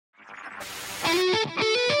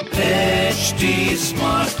HT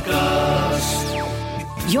Smartcast.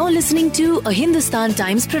 You're listening to a Hindustan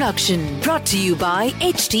Times production brought to you by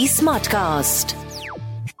HT Smartcast.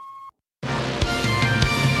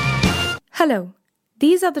 Hello,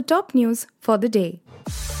 these are the top news for the day.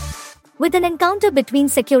 With an encounter between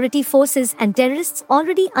security forces and terrorists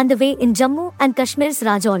already underway in Jammu and Kashmir's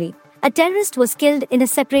Rajouri, a terrorist was killed in a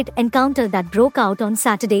separate encounter that broke out on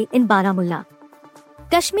Saturday in Baramulla.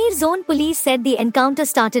 Kashmir Zone Police said the encounter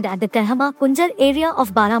started at the Kahama Kunjar area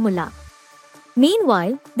of Baramulla.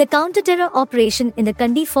 Meanwhile, the counter-terror operation in the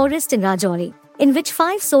Kandi forest in Rajouri, in which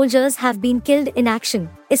 5 soldiers have been killed in action,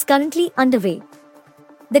 is currently underway.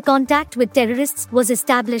 The contact with terrorists was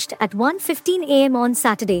established at 1:15 am on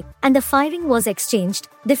Saturday and the firing was exchanged,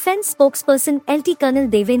 Defence spokesperson LeT Colonel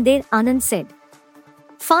Devender Anand said.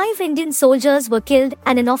 5 Indian soldiers were killed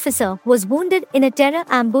and an officer was wounded in a terror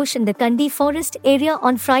ambush in the Kandi forest area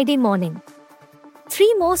on Friday morning. 3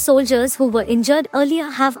 more soldiers who were injured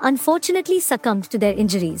earlier have unfortunately succumbed to their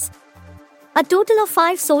injuries. A total of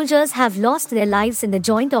 5 soldiers have lost their lives in the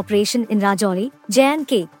joint operation in Rajouri,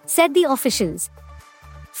 Jaishankar, said the officials.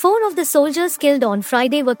 4 of the soldiers killed on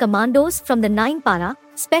Friday were commandos from the 9 Para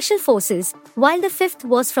Special Forces, while the 5th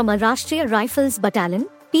was from a Rashtriya Rifles battalion,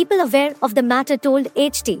 people aware of the matter told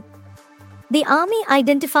HT. The army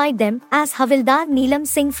identified them as Havildar Neelam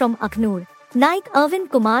Singh from Aknoor, Naik Arvind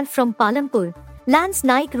Kumar from Palampur, Lance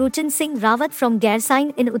Naik Ruchan Singh Rawat from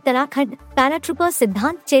Gairsain in Uttarakhand, Paratrooper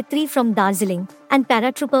Siddhant Chetri from Darjeeling, and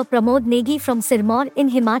Paratrooper Pramod Negi from Sirmaur in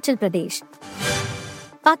Himachal Pradesh.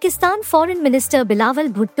 Pakistan Foreign Minister Bilawal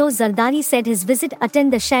Bhutto Zardari said his visit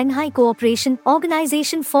attend the Shanghai Cooperation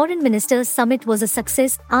Organization Foreign Ministers Summit was a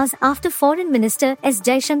success as after Foreign Minister S.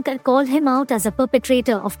 Jaishankar called him out as a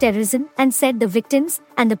perpetrator of terrorism and said the victims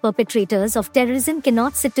and the perpetrators of terrorism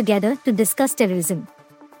cannot sit together to discuss terrorism.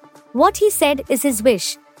 What he said is his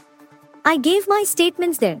wish. I gave my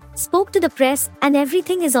statements there, spoke to the press, and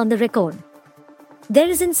everything is on the record. There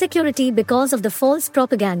is insecurity because of the false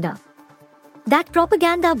propaganda. That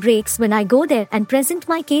propaganda breaks when I go there and present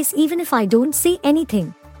my case even if I don't say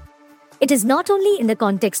anything. It is not only in the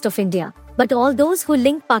context of India, but all those who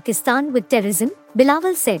link Pakistan with terrorism,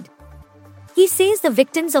 Bilawal said. He says the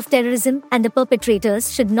victims of terrorism and the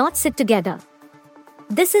perpetrators should not sit together.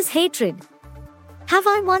 This is hatred. Have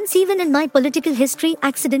I once even in my political history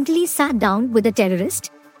accidentally sat down with a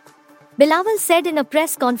terrorist? Bilawal said in a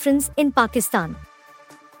press conference in Pakistan.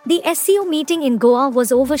 The SCO meeting in Goa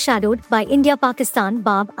was overshadowed by India-Pakistan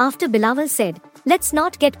barb after Bilawal said, let's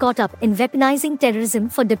not get caught up in weaponizing terrorism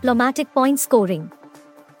for diplomatic point scoring.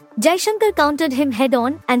 Jaishankar countered him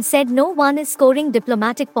head-on and said no one is scoring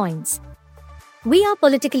diplomatic points. We are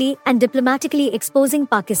politically and diplomatically exposing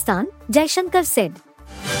Pakistan, Jaishankar said.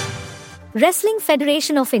 Wrestling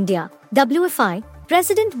Federation of India, WFI,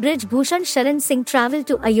 President Brij Bhushan Saran Singh travelled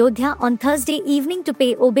to Ayodhya on Thursday evening to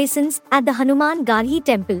pay obeisance at the Hanuman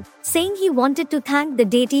temple, saying he wanted to thank the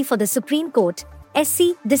deity for the Supreme Court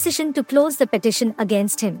 (SC) decision to close the petition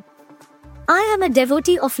against him. I am a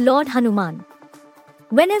devotee of Lord Hanuman.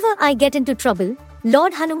 Whenever I get into trouble,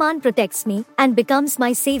 Lord Hanuman protects me and becomes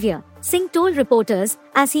my saviour, Singh told reporters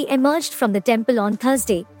as he emerged from the temple on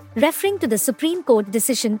Thursday, referring to the Supreme Court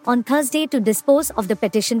decision on Thursday to dispose of the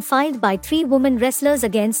petition filed by 3 women wrestlers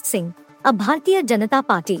against Singh, a Bharatiya Janata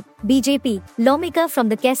Party (BJP) lawmaker from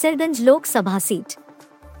the Kaisarganj Lok Sabha seat.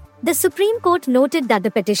 The Supreme Court noted that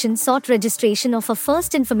the petition sought registration of a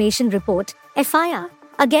First Information Report (FIR)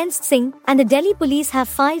 against Singh, and the Delhi police have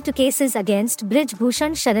filed 2 cases against Brij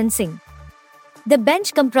Bhushan Saran Singh. The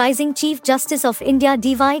bench, comprising Chief Justice of India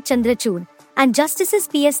D.Y. Chandrachud and Justices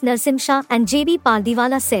P.S. Narsimha and J.B.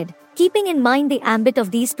 Pardiwala, said, keeping in mind the ambit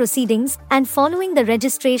of these proceedings and following the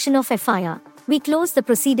registration of FIR, we close the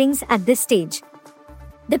proceedings at this stage.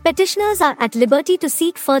 The petitioners are at liberty to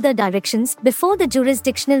seek further directions before the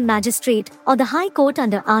jurisdictional magistrate or the High Court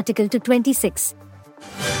under Article 226.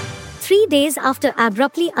 3 days after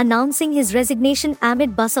abruptly announcing his resignation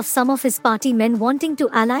amid buzz of some of his party men wanting to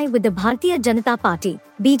ally with the Bharatiya Janata Party,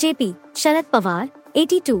 BJP, Sharad Pawar,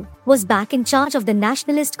 82, was back in charge of the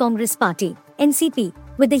Nationalist Congress Party, NCP,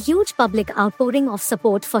 with a huge public outpouring of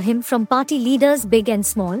support for him from party leaders big and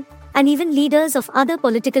small, and even leaders of other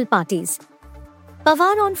political parties.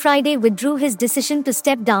 Pawar on Friday withdrew his decision to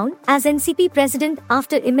step down as NCP president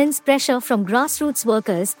after immense pressure from grassroots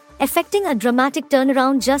workers, effecting a dramatic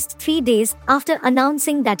turnaround just 3 days after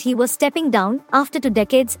announcing that he was stepping down after 2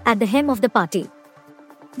 decades at the helm of the party.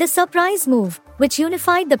 The surprise move, which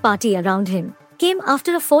unified the party around him, came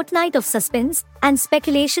after a fortnight of suspense and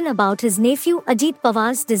speculation about his nephew Ajit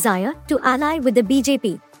Pawar's desire to ally with the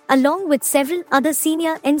BJP, along with several other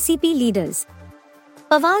senior NCP leaders.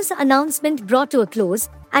 Pawar's announcement brought to a close,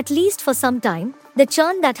 at least for some time, the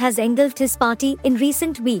churn that has engulfed his party in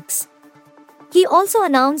recent weeks. He also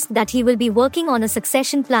announced that he will be working on a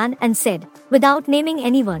succession plan and said, without naming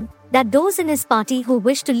anyone, that those in his party who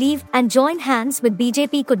wish to leave and join hands with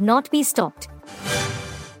BJP could not be stopped.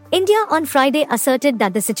 India on Friday asserted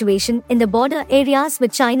that the situation in the border areas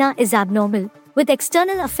with China is abnormal, with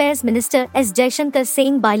External Affairs Minister S. Jaishankar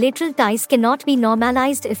saying bilateral ties cannot be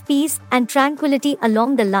normalized if peace and tranquility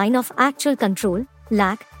along the line of actual control,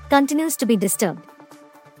 LAC, continues to be disturbed.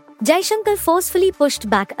 Jaishankar forcefully pushed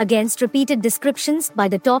back against repeated descriptions by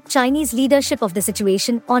the top Chinese leadership of the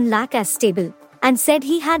situation on LAC as stable, and said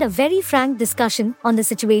he had a very frank discussion on the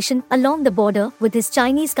situation along the border with his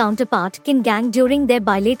Chinese counterpart Qin Gang during their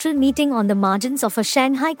bilateral meeting on the margins of a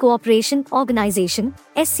Shanghai Cooperation Organization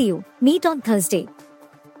 (SCO) meet on Thursday.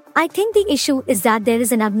 I think the issue is that there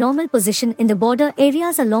is an abnormal position in the border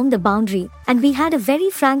areas along the boundary, and we had a very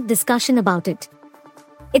frank discussion about it.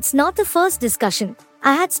 It's not the first discussion.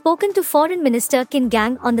 I had spoken to Foreign Minister Qin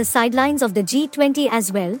Gang on the sidelines of the G20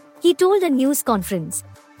 as well, he told a news conference.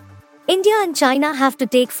 India and China have to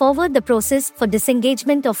take forward the process for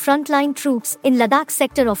disengagement of frontline troops in Ladakh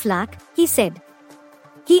sector of LAC, he said.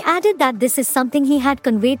 He added that this is something he had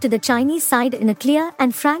conveyed to the Chinese side in a clear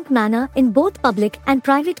and frank manner in both public and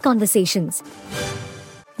private conversations.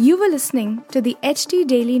 You were listening to the HT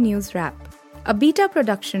Daily News Wrap, a beta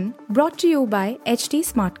production brought to you by HT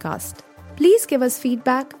Smartcast. Please give us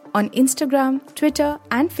feedback on Instagram, Twitter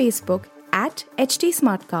and Facebook at HT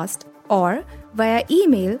Smartcast or via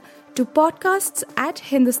email to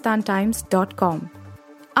podcasts@hindustantimes.com.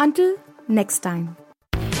 Until next time.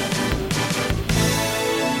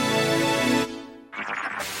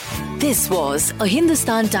 This was a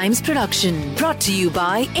Hindustan Times production brought to you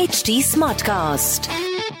by HT Smartcast.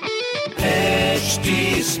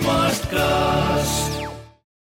 HT Smartcast.